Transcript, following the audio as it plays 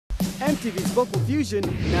MTV's Vocal Fusion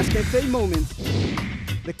Nescafe Moment.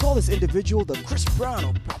 They call this individual the Chris Brown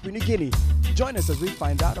of Papua New Guinea. Join us as we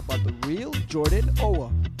find out about the real Jordan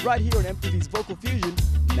Owa, right here on MTV's Vocal Fusion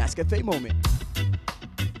Nescafe Moment.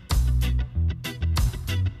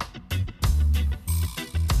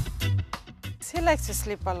 He likes to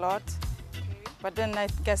sleep a lot, but then I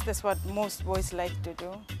guess that's what most boys like to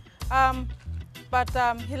do.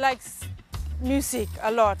 He likes music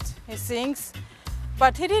a lot. He sings,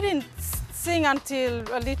 but he didn't sing until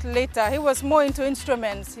a little later. He was more into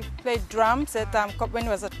instruments. He played drums at when he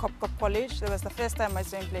was at Cop College. That was the first time I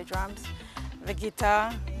saw him play drums. The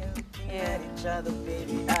guitar. Yeah. Each other,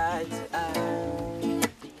 baby, eye to eye.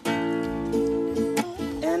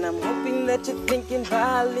 And I'm hoping that you're thinking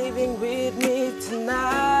about living with me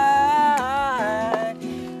tonight.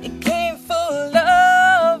 It came for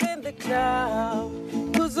love in the cloud.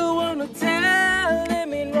 Cause I wanna tell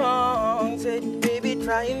him in wrong. Said, baby,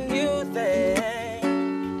 try a new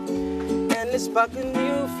thing. And let's spark a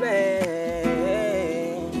new flame.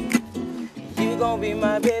 You gon' be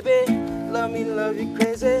my baby. Love me, love you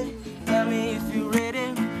crazy. Tell me if you're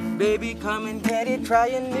ready. Baby, come and get it. Try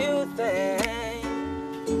a new thing.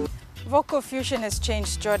 Vocal Fusion has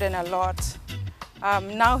changed Jordan a lot.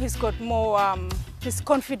 Now he's got more, he's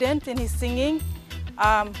confident in his singing.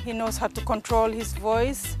 He knows how to control his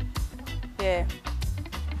voice. Yeah.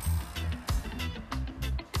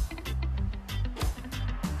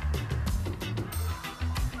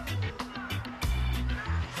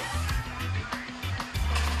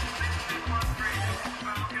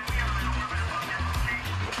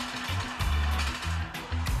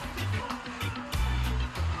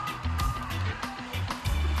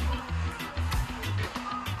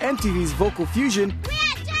 MTV's Vocal Fusion